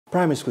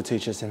Primary school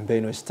teachers in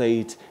Benue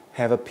State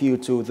have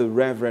appealed to the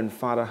Rev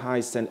Fr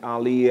Hyacinth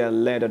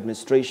Alia-led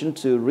administration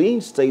to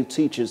reinstate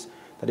teachers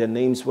that their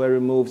names were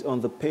removed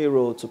on the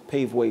payroll to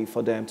pave way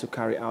for them to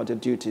carry out their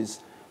duties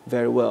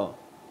very well.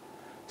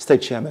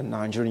 State Chairman,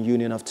 Nigerian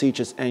Union of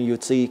Teachers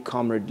NUT,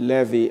 Comrade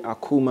Levy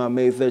Akuma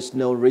made this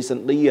known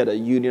recently at a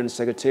union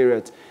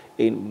secretariat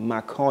in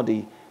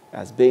Makurdi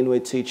as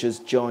Benue teachers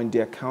joined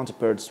their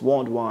counterparts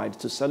worldwide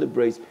to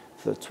celebrate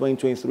the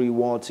 2023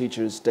 World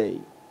Teachers'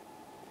 Day.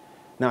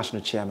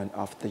 National Chairman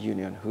of the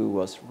union, who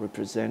was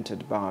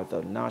represented by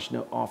the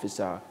national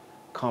officer,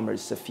 Comrade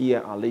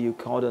Sophia Aliyu,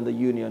 called on the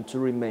union to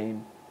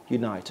remain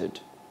united.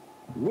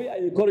 We are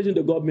encouraging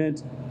the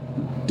government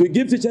to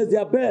give teachers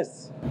their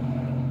best.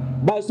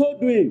 By so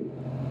doing,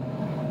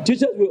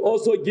 teachers will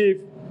also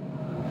give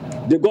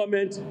the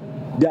government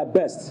their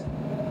best.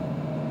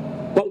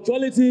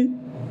 Punctuality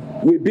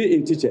will be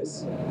in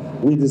teachers.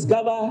 We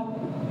discover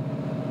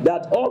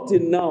that up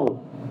till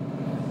now,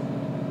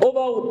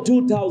 over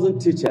 2,000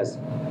 teachers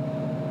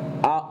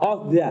are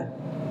out there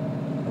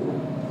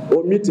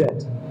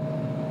omitted.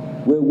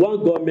 We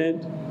want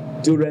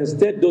government to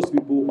reinstate those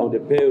people on the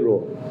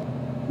payroll.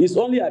 It's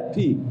only a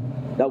plea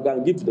that we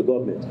can give to the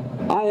government.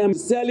 I am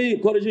sincerely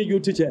encouraging you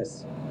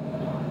teachers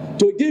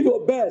to give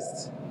your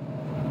best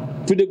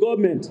to the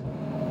government.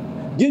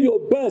 Give your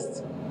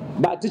best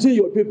by teaching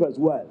your people as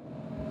well.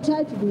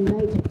 Try to be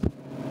united.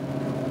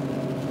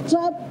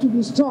 Try to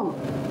be strong.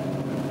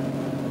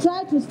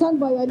 Try to stand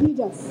by your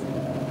leaders.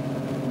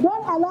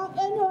 Don't allow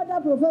any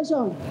other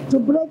profession to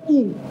break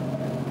in.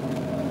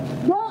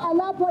 Don't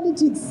allow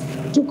politics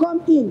to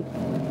come in.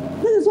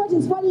 This is what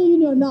is funny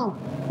union now.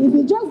 If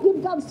you just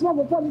give gaps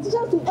for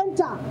politicians to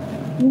enter,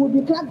 you will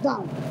be cracked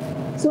down.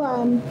 So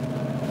I'm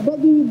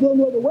begging you,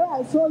 Benue, the way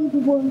I saw you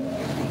people,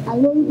 I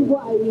know you people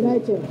are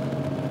united.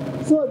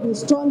 So be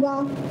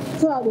stronger,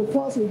 so that the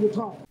force will be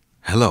tough.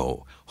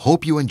 Hello,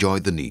 hope you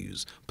enjoyed the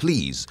news.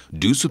 Please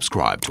do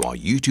subscribe to our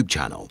YouTube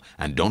channel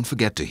and don't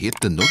forget to hit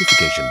the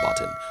notification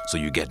button so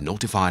you get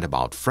notified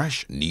about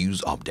fresh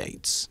news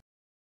updates.